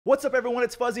What's up, everyone?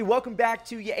 It's Fuzzy. Welcome back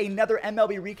to yet another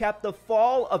MLB Recap. The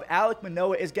fall of Alek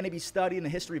Manoah is going to be studied in the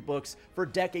history books for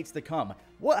decades to come.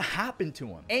 What happened to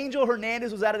him? Angel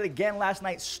Hernandez was at it again last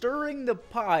night, stirring the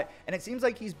pot, and it seems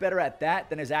like he's better at that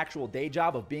than his actual day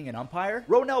job of being an umpire.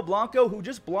 Ronel Blanco, who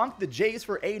just blanked the Jays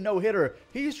for a no-hitter,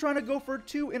 he's trying to go for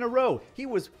 2 in a row. He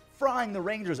was frying the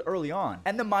Rangers early on.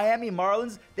 And the Miami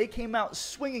Marlins, they came out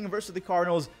swinging versus the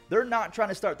Cardinals. They're not trying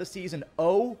to start the season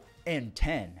 0-10.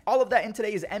 All of that in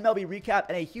today's MLB Recap,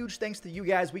 and a huge thanks to you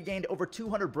guys. We gained over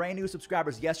 200 brand new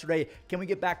subscribers yesterday. Can we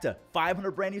get back to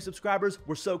 500 brand new subscribers?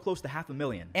 We're so close to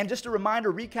 500,000. And just a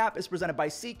reminder, Recap is presented by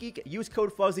SeatGeek. Use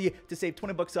code Fuzzy to save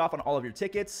 20 bucks off on all of your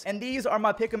tickets. And these are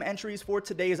my pick'em entries for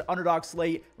today's Underdog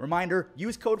slate. Reminder,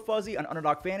 use code Fuzzy on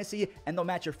Underdog Fantasy, and they'll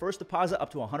match your first deposit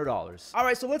up to $100. All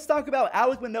right, so let's talk about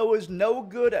Alek Manoah's no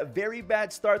good, very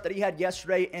bad start that he had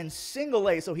yesterday in single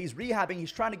A. So he's rehabbing,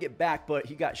 he's trying to get back, but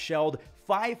he got shelled.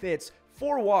 5 hits,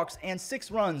 4 walks, and 6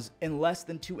 runs in less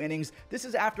than 2 innings. This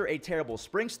is after a terrible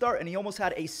spring start, and he almost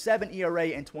had a 7 ERA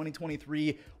in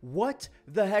 2023. What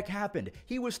the heck happened?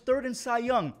 He was 3rd in Cy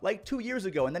Young like 2 years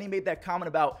ago, and then he made that comment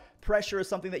about pressure is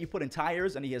something that you put in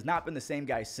tires, and he has not been the same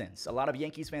guy since. A lot of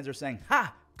Yankees fans are saying,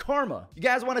 ha! Karma. You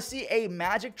guys want to see a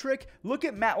magic trick? Look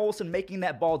at Matt Olson making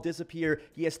that ball disappear.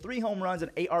 He has 3 home runs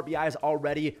and 8 RBIs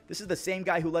already. This is the same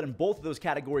guy who led in both of those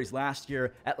categories last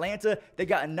year. Atlanta, they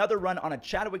got another run on a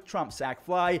Chadwick Trump sac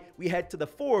fly. We head to the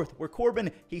 4th, where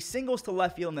Corbin, he singles to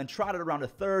left field and then trotted around to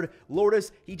 3rd.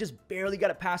 Lourdes, he just barely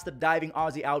got it past the diving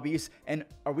Ozzie Albies. And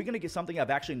are we going to get something I've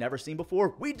actually never seen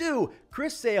before? We do!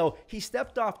 Chris Sale, he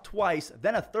stepped off twice,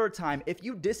 then a 3rd time. If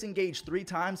you disengage 3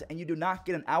 times and you do not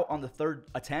get an out on the 3rd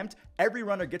attempt, every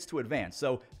runner gets to advance.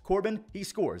 So Corbin, he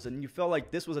scores, and you felt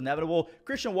like this was inevitable.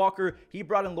 Christian Walker, he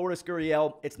brought in Lourdes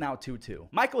Gurriel. It's now 2-2.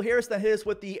 Michael Harris then hit us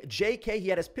with the JK. He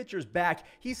had his pitchers back.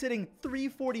 He's hitting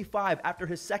 .345 after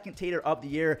his 2nd tater of the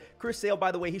year. Chris Sale,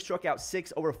 by the way, he struck out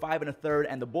 6 over 5 1/3,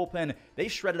 and the bullpen, they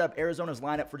shredded up Arizona's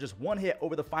lineup for just 1 hit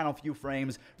over the final few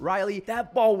frames. Riley,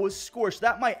 that ball was scorched.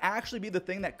 That might actually be the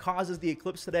thing that causes the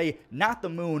eclipse today, not the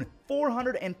moon.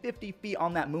 450 feet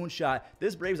on that moonshot.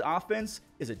 This Braves offense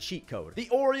is a cheat code. The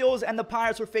Orioles and the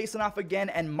Pirates were facing off again,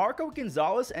 and Marco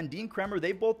Gonzalez and Dean Kremer,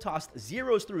 they both tossed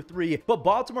 0s through 3, but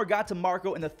Baltimore got to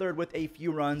Marco in the 3rd with a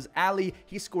few runs. Ali,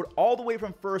 he scored all the way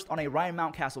from 1st on a Ryan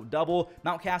Mountcastle double.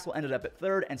 Mountcastle ended up at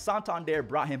 3rd, and Santander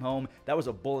brought him home. That was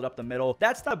a bullet up the middle.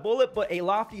 That's not a bullet, but a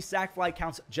lofty sac fly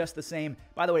counts just the same.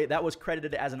 By the way, that was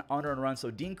credited as an unearned run,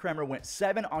 so Dean Kremer went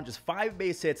 7 on just 5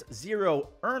 base hits, 0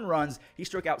 earned runs. He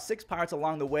struck out 6 Pirates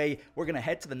along the way. We're going to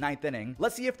head to the 9th inning.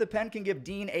 Let's see if the pen can give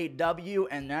Dean a W,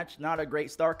 and that's not a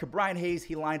great start. Brian Hayes,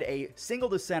 he lined a single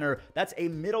to center. That's a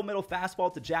middle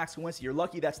fastball to Jackson Winston. You're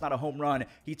lucky that's not a home run.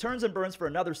 He turns and burns for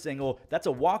another single. That's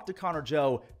a walk to Connor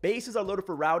Joe. Bases are loaded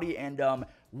for Rowdy, and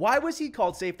why was he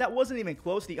called safe? That wasn't even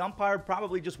close. The umpire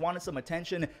probably just wanted some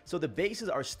attention, so the bases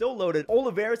are still loaded.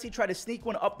 Olivares, he tried to sneak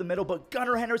one up the middle, but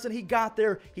Gunnar Henderson, he got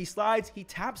there. He slides, he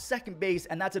taps 2nd base,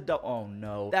 and that's a double. Oh,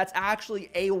 no. That's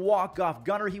actually a walk-off.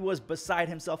 Gunnar, he was beside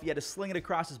himself. He had to sling it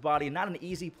across his body. Not an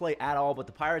easy play at all, but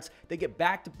the Pirates, they get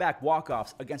back-to-back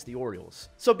walk-offs against the Orioles.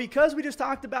 So because we just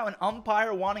talked about an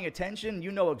umpire wanting attention,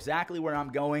 you know exactly where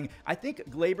I'm going. I think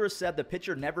Glaber said the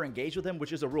pitcher never engaged with him,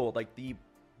 which is a rule. Like, the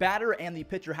batter and the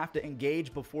pitcher have to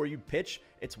engage before you pitch.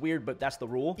 It's weird, but that's the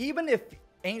rule. Even if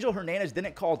Angel Hernandez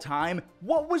didn't call time,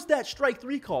 what was that strike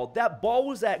 3 called? That ball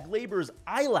was at Glaber's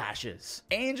eyelashes.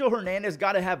 Angel Hernandez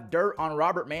got to have dirt on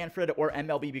Robert Manfred or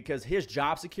MLB because his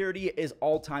job security is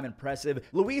all-time impressive.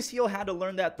 Luis Gil had to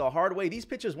learn that the hard way. These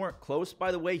pitches weren't close,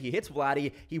 by the way. He hits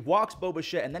Vladdy, he walks Bo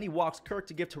Bichette, and then he walks Kirk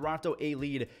to give Toronto a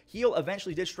lead. Gil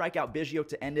eventually did strike out Biggio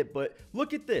to end it, but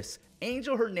look at this.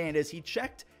 Angel Hernandez, he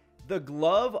checked the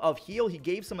glove of Heel. He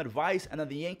gave some advice, and then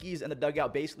the Yankees and the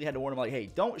dugout basically had to warn him, like, hey,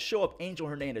 don't show up Angel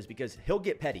Hernandez because he'll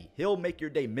get petty. He'll make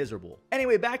your day miserable.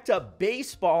 Anyway, back to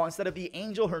baseball instead of the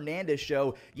Angel Hernandez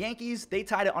show. Yankees, they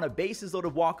tied it on a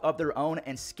bases-loaded walk of their own,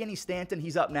 and Skinny Stanton,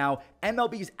 he's up now.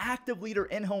 MLB's active leader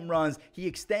in home runs. He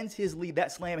extends his lead.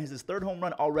 That slam is his 3rd home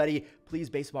run already. Please,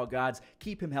 baseball gods,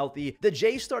 keep him healthy. The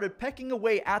Jays started pecking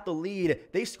away at the lead.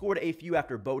 They scored a few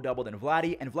after Bo doubled and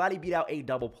Vladdy beat out a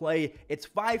double play. It's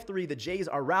 5-3. The Jays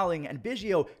are rallying, and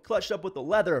Biggio clutched up with the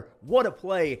leather. What a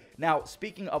play. Now,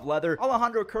 speaking of leather,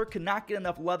 Alejandro Kirk could not get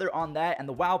enough leather on that, and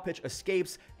the wild pitch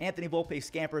escapes. Anthony Volpe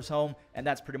scampers home, and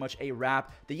that's pretty much a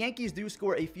wrap. The Yankees do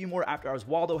score a few more after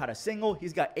Oswaldo had a single.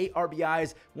 He's got 8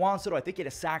 RBIs. Juan Soto, I think he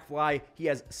had a sac fly. He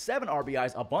has 7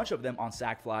 RBIs, a bunch of them on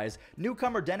sac flies.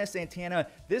 Newcomer Dennis Santana,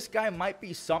 this guy might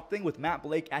be something with Matt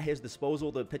Blake at his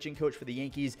disposal, the pitching coach for the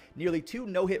Yankees. Nearly 2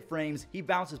 no-hit frames. He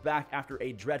bounces back after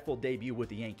a dreadful debut with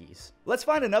the Yankees. Yankees. Let's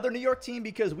find another New York team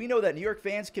because we know that New York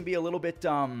fans can be a little bit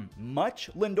much.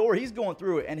 Lindor, he's going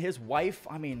through it, and his wife,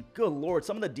 I mean, good Lord,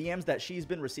 some of the DMs that she's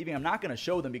been receiving, I'm not going to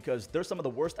show them because they're some of the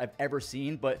worst I've ever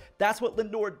seen, but that's what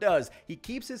Lindor does. He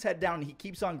keeps his head down and he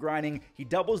keeps on grinding. He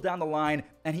doubles down the line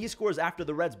and he scores after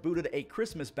the Reds booted a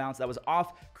Christmas bounce that was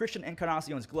off Christian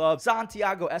Encarnacion's glove.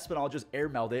 Santiago Espinal just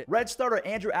airmailed it. Red starter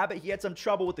Andrew Abbott, he had some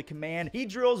trouble with the command. He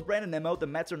drills Brandon Nimmo. The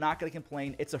Mets are not going to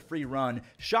complain. It's a free run.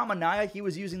 Manoah, he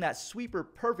was using that sweeper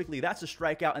perfectly. That's a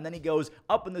strikeout, and then he goes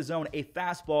up in the zone, a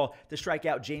fastball to strike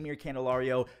out Jeimer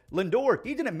Candelario. Lindor,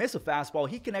 he didn't miss a fastball.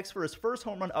 He connects for his first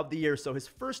home run of the year, so his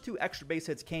first 2 extra base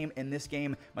hits came in this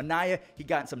game. Manoah, he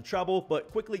got in some trouble,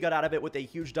 but quickly got out of it with a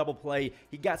huge double play.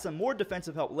 He got some more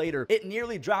defensive help later. It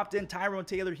nearly dropped in. Tyrone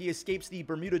Taylor, he escapes the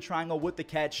Bermuda Triangle with the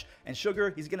catch, and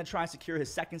Sugar, he's going to try and secure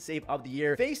his second save of the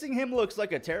year. Facing him looks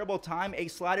like a terrible time. A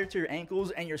slider to your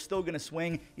ankles, and you're still going to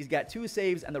swing. He's got 2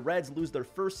 saves, and the Reds lose their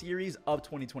first series of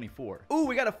 2024. Ooh,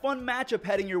 we got a fun matchup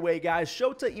heading your way, guys.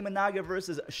 Shota Imanaga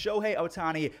versus Shohei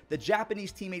Ohtani. The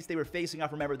Japanese teammates they were facing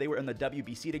off, remember, they were in the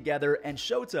WBC together, and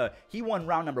Shota, he won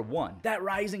round number 1. That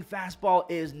rising fastball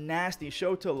is nasty.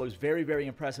 Shota looks very, very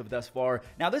impressive thus far.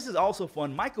 Now, this is also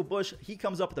fun. Michael Busch, he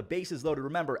comes up with the bases loaded.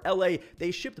 Remember, LA,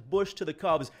 they shipped Busch to the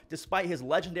Cubs despite his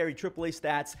legendary AAA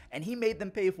stats, and he made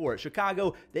them pay for it.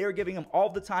 Chicago, they are giving him all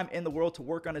the time in the world to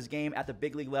work on his game at the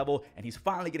big league level, and he's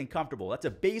finally getting comfortable. That's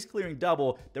a base clearing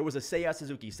double. There was a Seiya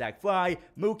Suzuki sac fly.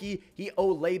 Mookie, he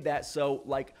olayed that, so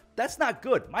like, that's not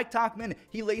good. Mike Tauchman,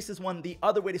 he laces one the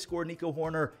other way to score Nico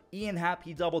Horner. Ian Happ,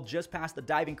 he doubled just past the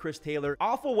diving Chris Taylor.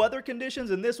 Awful weather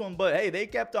conditions in this one, but hey, they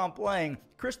kept on playing.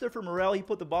 Christopher Morel, he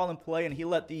put the ball in play and he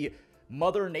let the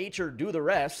Mother Nature do the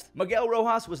rest. Miguel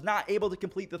Rojas was not able to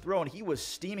complete the throw, and he was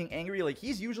steaming angry. Like,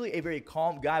 he's usually a very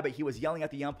calm guy, but he was yelling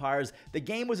at the umpires. The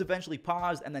game was eventually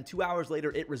paused, and then 2 hours later,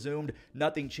 it resumed.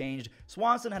 Nothing changed.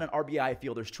 Swanson had an RBI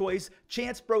fielder's choice.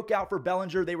 Chants broke out for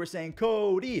Bellinger. They were saying,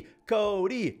 Cody,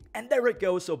 Cody. And there it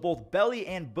goes. So both Belly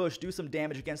and Bush do some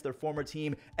damage against their former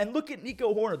team. And look at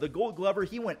Nico Horner, the Gold Glover.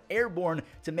 He went airborne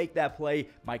to make that play.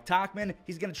 Mike Tauchman,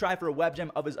 he's going to try for a web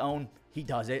gem of his own. He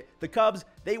does it. The Cubs,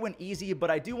 they went easy, but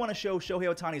I do want to show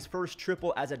Shohei Ohtani's first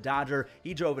triple as a Dodger.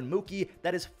 He drove in Mookie.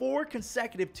 That is 4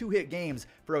 consecutive 2-hit games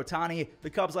for Ohtani. The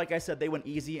Cubs, like I said, they went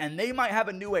easy, and they might have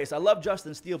a new ace. I love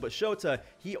Justin Steele, but Shota,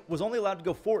 he was only allowed to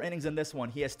go 4 innings in this one.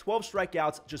 He has 12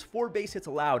 strikeouts, just 4 base hits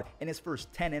allowed in his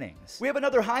first 10 innings. We have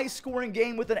another high-scoring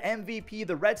game with an MVP.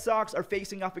 The Red Sox are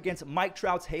facing off against Mike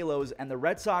Trout's Halos, and the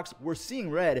Red Sox were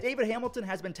seeing red. David Hamilton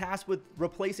has been tasked with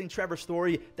replacing Trevor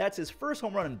Story. That's his first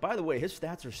home run, and by the way, his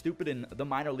stats are stupid in the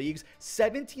minor leagues.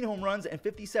 17 home runs and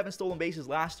 57 stolen bases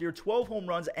last year, 12 home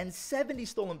runs and 70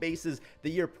 stolen bases the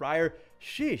year prior.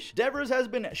 Sheesh. Devers has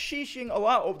been sheeshing a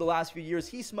lot over the last few years.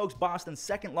 He smokes Boston's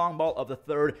second long ball of the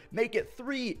third, make it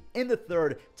 3 in the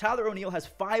third. Tyler O'Neill has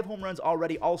 5 home runs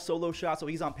already, all solo shots, so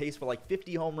he's on pace for like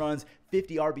 50 home runs,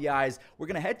 50 RBIs. We're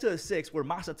going to head to the 6th where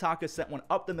Masataka sent one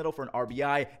up the middle for an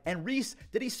RBI. And Reese,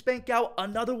 did he spank out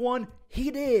another one?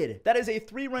 He did. That is a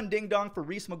 3-run ding-dong for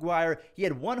Reese McGuire. He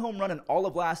had 1 home run in all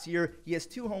of last year. He has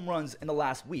 2 home runs in the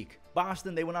last week.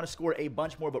 Boston, they went on to score a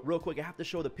bunch more, but real quick, I have to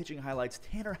show the pitching highlights.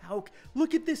 Tanner Houck,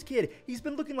 look at this kid. He's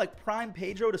been looking like prime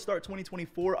Pedro to start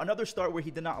 2024. Another start where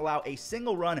he did not allow a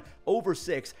single run over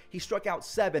 6. He struck out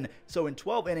 7, so in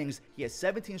 12 innings, he has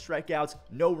 17 strikeouts,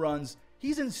 no runs.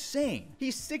 He's insane.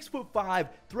 He's 6'5",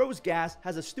 throws gas,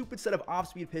 has a stupid set of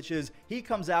off-speed pitches. He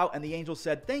comes out, and the Angels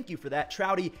said, thank you for that.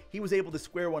 Trouty, he was able to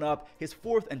square one up. His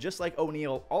 4th, and just like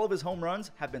O'Neill, all of his home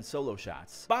runs have been solo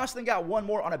shots. Boston got 1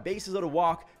 more on a bases-loaded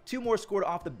walk. 2 more scored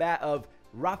off the bat of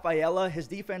Rafaela. His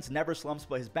defense never slumps,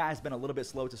 but his bat has been a little bit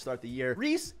slow to start the year.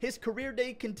 Reese, his career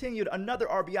day continued. Another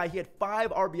RBI. He had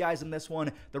 5 RBIs in this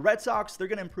one. The Red Sox, they're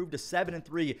going to improve to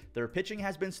 7-3. Their pitching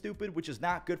has been stupid, which is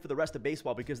not good for the rest of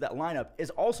baseball because that lineup is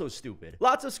also stupid.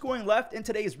 Lots of scoring left in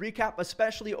today's recap,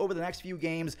 especially over the next few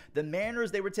games. The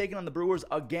Mariners, they were taking on the Brewers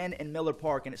again in Miller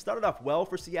Park, and it started off well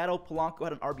for Seattle. Polanco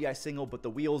had an RBI single, but the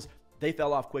wheels, they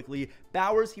fell off quickly.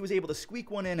 Bowers, he was able to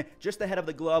squeak one in just ahead of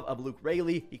the glove of Luke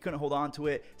Raley. He couldn't hold on to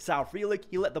it. Sal Frelick,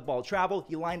 he let the ball travel.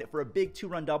 He lined it for a big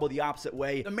 2-run double the opposite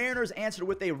way. The Mariners answered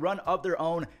with a run of their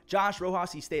own. Josh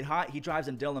Rojas, he stayed hot. He drives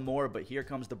in Dylan Moore, but here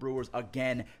comes the Brewers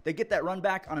again. They get that run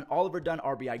back on an Oliver Dunn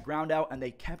RBI ground out, and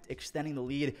they kept extending the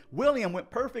lead. William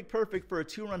went perfect for a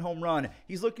 2-run home run.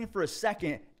 He's looking for a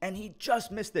second, and he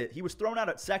just missed it. He was thrown out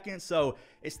at second, so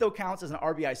it still counts as an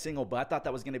RBI single, but I thought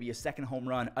that was going to be a second home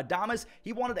run. Adames,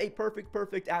 he wanted a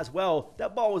perfect as well.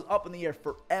 That ball was up in the air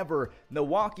forever.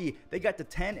 Milwaukee, they got to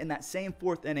 10 in that same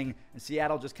fourth inning, and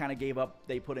Seattle just kind of gave up.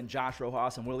 They put in Josh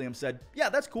Rojas, and Williams said, yeah,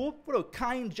 that's cool. What a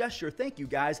kind gesture. Thank you,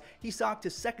 guys. He socked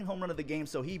his second home run of the game,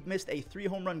 so he missed a 3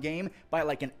 home run game by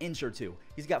like an inch or two.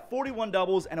 He's got 41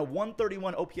 doubles and a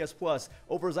 131 OPS plus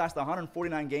over his last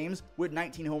 149 games with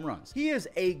 19 home runs. He is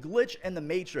a glitch in the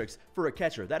matrix for a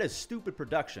catcher. That is stupid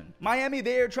production. Miami,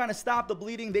 they are trying to stop the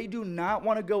bleeding. They do not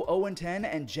want to go 0-10,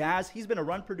 and Jazz, he's been a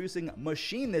run-producing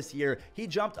machine this year. He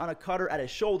jumped on a cutter at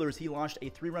his shoulders. He launched a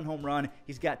 3-run home run.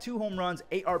 He's got 2 home runs,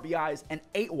 8 RBIs, and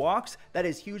 8 walks. That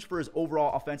is huge for his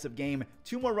overall offensive game.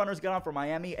 2 more runners got on for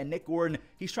Miami, and Nick Gordon,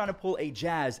 he's trying to pull a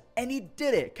Jazz, and he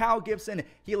did it. Kyle Gibson,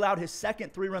 he allowed his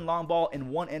second 3-run long ball in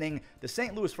 1 inning. The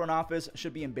St. Louis front office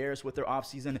should be embarrassed with their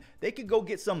offseason. They could go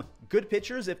get some good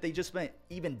pitchers if they just spent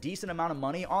even decent amount of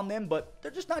money on them, but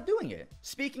they're just not doing it.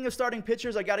 Speaking of starting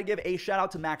pitchers, I got to give a shout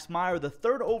out to Max Meyer, the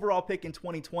 3rd overall pick in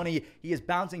 2020. He is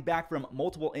bouncing back from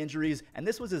multiple injuries, and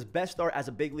this was his best start as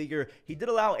a big leaguer. He did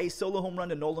allow a solo home run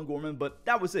to Nolan Gorman, but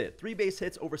that was it. 3 base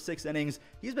hits over 6 innings.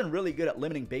 He's been really good at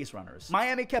limiting base runners.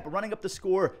 Miami kept running up the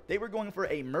score. They were going for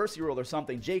a mercy rule or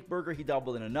something. Jake Berger, he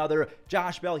doubled in another.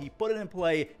 Josh Bell, he put it in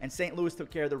play, and St. Louis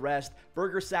took care of the rest.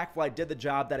 Berger's sac fly did the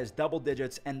job. That is double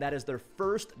digits, and that is their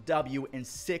first W in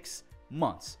 6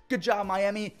 months. Good job,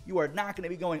 Miami. You are not going to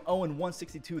be going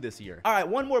 0-162 this year. All right,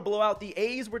 one more blowout. The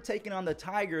A's were taking on the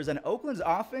Tigers, and Oakland's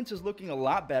offense is looking a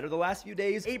lot better the last few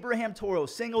days. Abraham Toro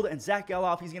singled, and Zach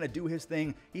Geloff, he's going to do his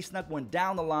thing. He snuck one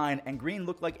down the line, and Green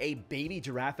looked like a baby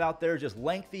giraffe out there, just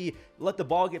lengthy, let the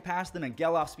ball get past him, and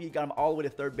Geloff's speed got him all the way to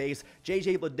third base.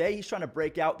 JJ Bleday, he's trying to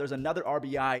break out. There's another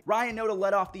RBI. Ryan Noda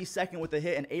led off the second with a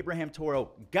hit, and Abraham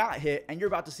Toro got hit, and you're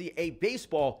about to see a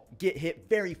baseball get hit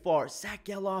very far. Zach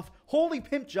Geloff, holy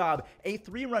pimp job, a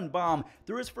 3-run bomb.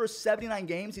 Through his first 79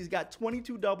 games, he's got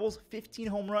 22 doubles, 15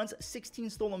 home runs, 16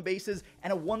 stolen bases,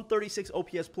 and a 136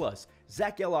 OPS plus.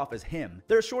 Zach Geloff is him.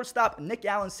 Their shortstop, Nick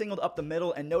Allen, singled up the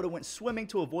middle, and Noda went swimming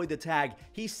to avoid the tag.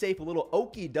 He's safe, a little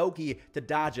okie dokie to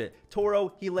dodge it.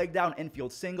 Toro, he legged down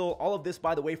infield single. All of this,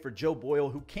 by the way, for Joe Boyle,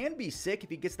 who can be sick if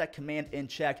he gets that command in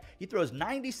check. He throws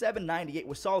 97-98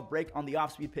 with solid break on the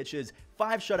off-speed pitches,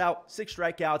 5 shutout, 6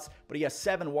 strikeouts, but he has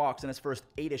 7 walks in his first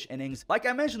 8-ish innings. Like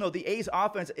I mentioned, though, the A's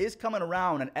offense is coming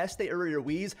around, and Este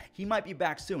Ruiz, he might be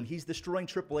back soon. He's destroying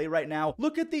AAA right now.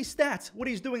 Look at these stats, what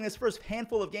he's doing this first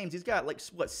handful of games. He's got, like,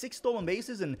 what, 6 stolen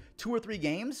bases in 2 or 3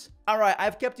 games? All right,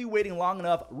 I've kept you waiting long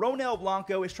enough. Ronel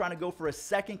Blanco is trying to go for a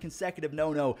second consecutive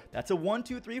no-no. That's a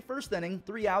 1-2-3 first inning,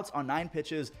 3 outs on 9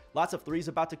 pitches. Lots of threes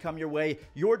about to come your way.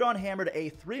 Jordan hammered a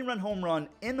 3-run home run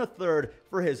in the 3rd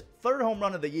for his 3rd home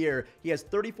run of the year. He has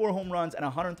 34 home runs and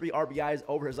 103 RBIs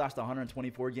over his last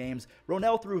 124 games.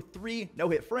 Ronel threw 3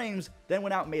 no-hit frames, then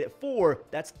went out and made it 4.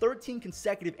 That's 13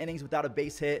 consecutive innings without a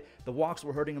base hit. The walks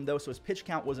were hurting him, though, so his pitch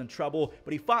count was in trouble,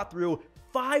 but he fought through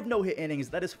 5 no-hit innings.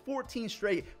 That is 14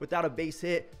 straight without a base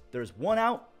hit. There's 1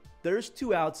 out. There's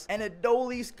 2 outs, and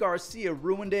Adolis Garcia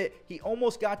ruined it. He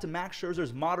almost got to Max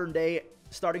Scherzer's modern-day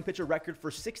starting pitcher record for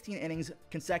 16 innings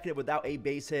consecutive without a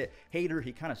base hit. Hader,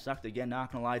 he kind of sucked again, not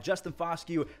gonna lie. Justin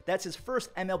Foscue, that's his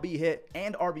first MLB hit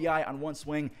and RBI on 1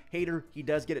 swing. Hader, he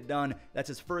does get it done. That's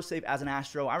his first save as an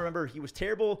Astro. I remember he was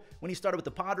terrible when he started with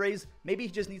the Padres. Maybe he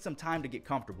just needs some time to get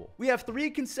comfortable. We have 3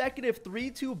 consecutive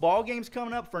 3-2 ball games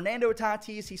coming up. Fernando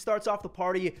Tatis, he starts off the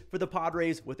party for the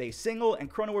Padres with a single, and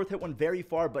Cronenworth hit one very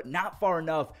far, but not far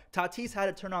enough. Tatis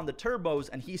had to turn on the turbos,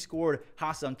 and he scored.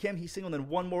 Ha-Seong Kim, he singled in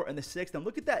 1 more in the 6th, and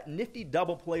look at that nifty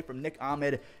double play from Nick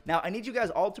Ahmed. Now, I need you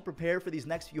guys all to prepare for these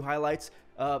next few highlights.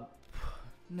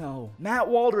 No. Matt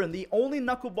Waldron, the only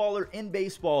knuckleballer in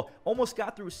baseball, almost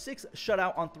got through 6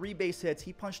 shutout on 3 base hits.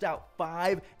 He punched out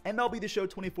 5. MLB The Show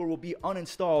 24 will be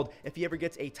uninstalled if he ever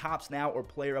gets a Tops Now or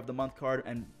Player of the Month card.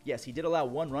 And yes, he did allow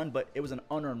 1 run, but it was an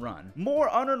unearned run. More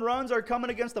unearned runs are coming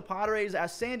against the Padres,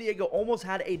 as San Diego almost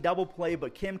had a double play,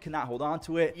 but Kim cannot hold on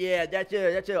to it. Yeah, that's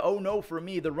a oh no for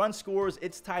me. The run scores,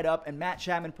 it's tied up, and Matt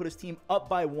Chapman put his team up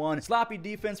by 1. Sloppy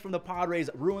defense from the Padres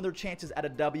ruined their chances at a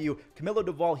W. Camilo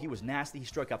Doval, he was nasty. He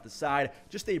struck out the side.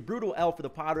 Just a brutal L for the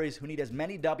Padres, who need as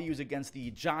many W's against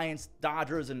the Giants,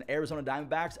 Dodgers, and Arizona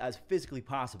Diamondbacks as physically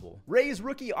possible. Rays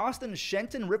rookie Austin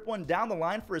Shenton ripped one down the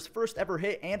line for his first ever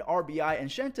hit and RBI,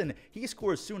 and Shenton, he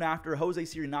scores soon after. Jose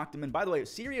Siri knocked him in. By the way,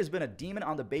 Siri has been a demon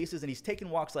on the bases, and he's taking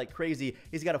walks like crazy.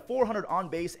 He's got a 400 on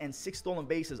base and 6 stolen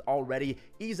bases already.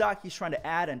 Izak, he's trying to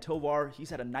add, and Tovar, he's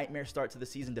had a nightmare start to the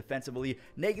season defensively.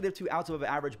 -2 outs above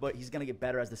average, but he's going to get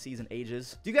better as the season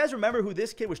ages. Do you guys remember who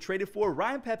this kid was traded for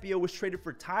Ryan Pepiot was traded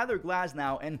for Tyler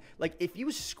Glasnow, and like if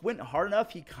you squint hard enough,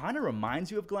 he kind of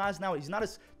reminds you of Glasnow. He's not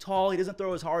as tall, he doesn't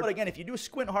throw as hard, but again, if you do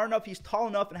squint hard enough, he's tall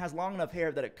enough and has long enough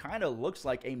hair that it kind of looks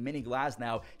like a mini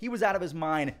Glasnow. He was out of his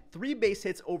mind. 3 base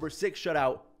hits over 6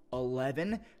 shutout.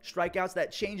 11 strikeouts.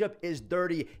 That changeup is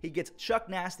dirty. He gets Chuck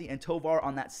Nasty and Tovar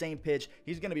on that same pitch.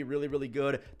 He's going to be really, really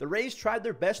good. The Rays tried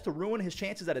their best to ruin his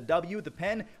chances at a W. The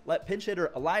Pen let pinch hitter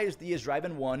Elias Diaz drive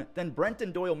in 1. Then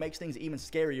Brenton Doyle makes things even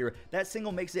scarier. That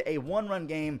single makes it a 1-run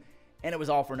game, and it was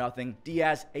all for nothing.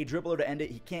 Diaz, a dribbler to end it.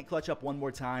 He can't clutch up one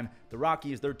more time. The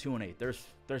Rockies, they're 2-8.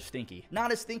 They're stinky.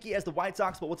 Not as stinky as the White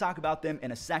Sox, but we'll talk about them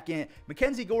in a second.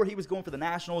 Mackenzie Gore, he was going for the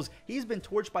Nationals. He's been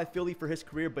torched by Philly for his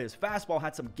career, but his fastball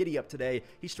had some giddy up today.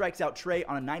 He strikes out Trey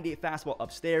on a 98 fastball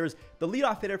upstairs. The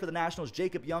leadoff hitter for the Nationals,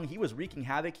 Jacob Young, he was wreaking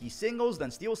havoc. He singles,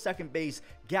 then steals second base.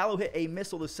 Gallo hit a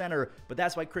missile to center, but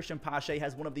that's why Christian Pache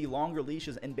has one of the longer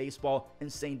leashes in baseball.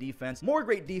 Insane defense. More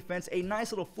great defense. A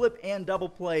nice little flip and double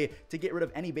play to get rid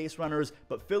of any base runners,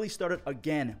 but Philly started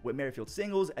again with Merrifield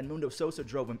singles, and Mundo Sosa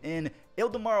drove him in.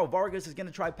 Ildemaro Vargas is going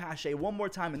to try Pache one more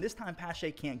time, and this time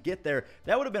Pache can't get there.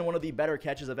 That would have been one of the better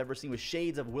catches I've ever seen, with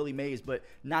shades of Willie Mays, but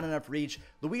not enough reach.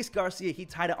 Luis Garcia, he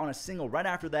tied it on a single right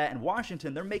after that, and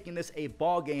Washington, they're making this a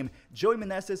ball game. Joey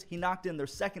Meneses, he knocked in their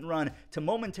second run to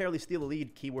momentarily steal the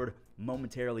lead. Keyword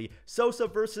momentarily. Sosa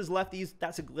versus lefties,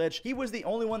 that's a glitch. He was the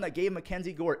only one that gave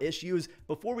Mackenzie Gore issues.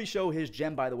 Before we show his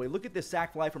gem, by the way, look at this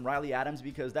sac fly from Riley Adams,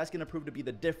 because that's going to prove to be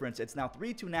the difference. It's now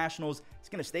 3-2 Nationals. It's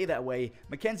going to stay that way.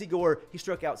 Mackenzie Gore, he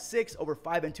struck out 6 over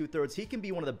 5 2/3. He can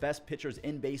be one of the best pitchers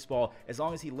in baseball as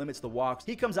long as he limits the walks.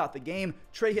 He comes out the game.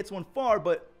 Trey hits one far,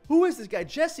 but who is this guy?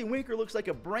 Jesse Winker looks like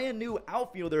a brand new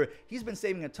outfielder. He's been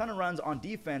saving a ton of runs on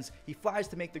defense. He flies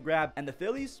to make the grab, and the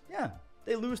Phillies, yeah,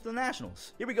 they lose to the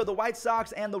Nationals. Here we go, the White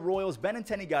Sox and the Royals.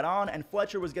 Benintendi got on, and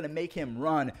Fletcher was going to make him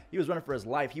run. He was running for his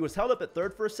life. He was held up at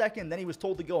third for a second, then he was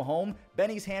told to go home.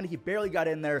 Benny's hand, he barely got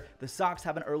in there. The Sox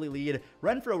have an early lead.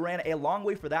 Renfroe ran a long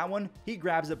way for that one. He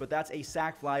grabs it, but that's a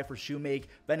sac fly for Shoemake.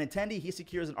 Benintendi, he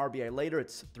secures an RBI later.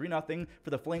 It's 3-0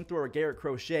 for the flamethrower Garrett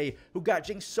Crochet, who got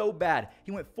jinxed so bad.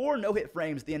 He went 4 no-hit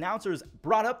frames. The announcers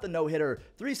brought up the no-hitter.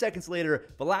 3 seconds later,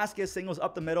 Velasquez singles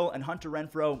up the middle, and Hunter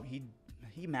Renfroe, he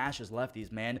mashes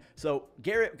lefties, man. So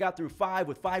Garrett got through 5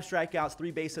 with 5 strikeouts,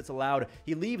 3 base hits allowed.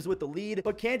 He leaves with the lead,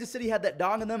 but Kansas City had that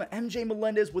dog in them. MJ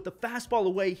Melendez with the fastball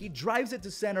away. He drives it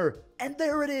to center, and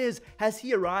there it is. Has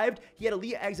he arrived? He had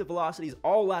elite exit velocities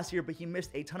all last year, but he missed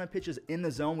a ton of pitches in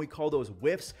the zone. We call those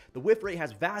whiffs. The whiff rate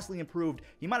has vastly improved.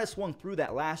 He might have swung through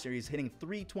that last year. He's hitting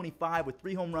 .325 with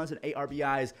 3 home runs and 8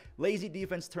 RBIs. Lazy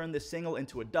defense turned this single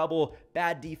into a double.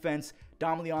 Bad defense.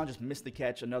 Dom Leon just missed the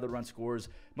catch. Another run scores.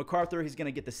 MacArthur, he's going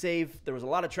to get the save. There was a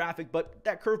lot of traffic, but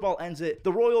that curveball ends it.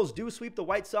 The Royals do sweep the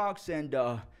White Sox, and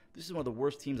this is one of the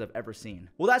worst teams I've ever seen.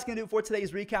 Well, that's going to do it for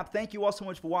today's recap. Thank you all so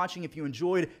much for watching. If you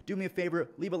enjoyed, do me a favor,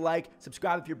 leave a like,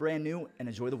 subscribe if you're brand new, and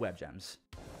enjoy the web gems.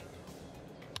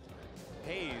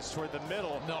 Hayes toward the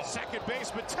middle. No. Second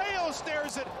base, Mateo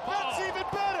stares it. That's even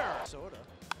better. Soda.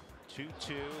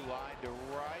 2-2, line to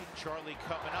right. Charlie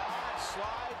coming up,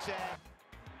 slides and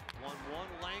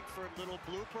 1-1, Langford, little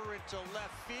blooper into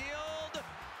left field.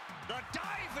 The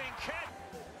diving catch.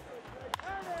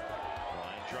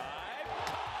 Line drive.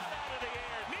 Out of the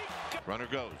air. Nico. Runner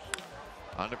goes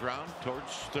on the ground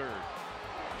towards third.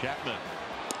 Chapman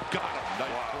got him.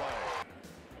 Nice play.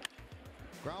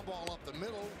 Ground ball up the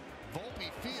middle.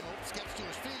 Volpe fields, gets to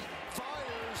his feet,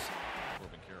 fires.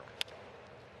 Carroll.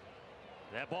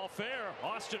 That ball fair.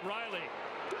 Austin Riley.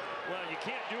 Well, you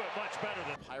can't do it much better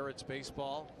than Pirates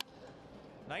baseball.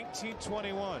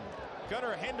 1921.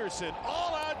 Gunnar Henderson,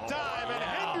 all-out dive, and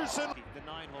Henderson. The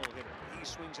 9-hole hitter. He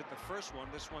swings at the first one.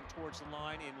 This one towards the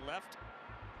line in left.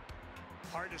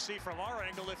 Hard to see from our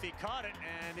angle if he caught it.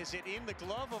 And is it in the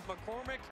glove of McCormick?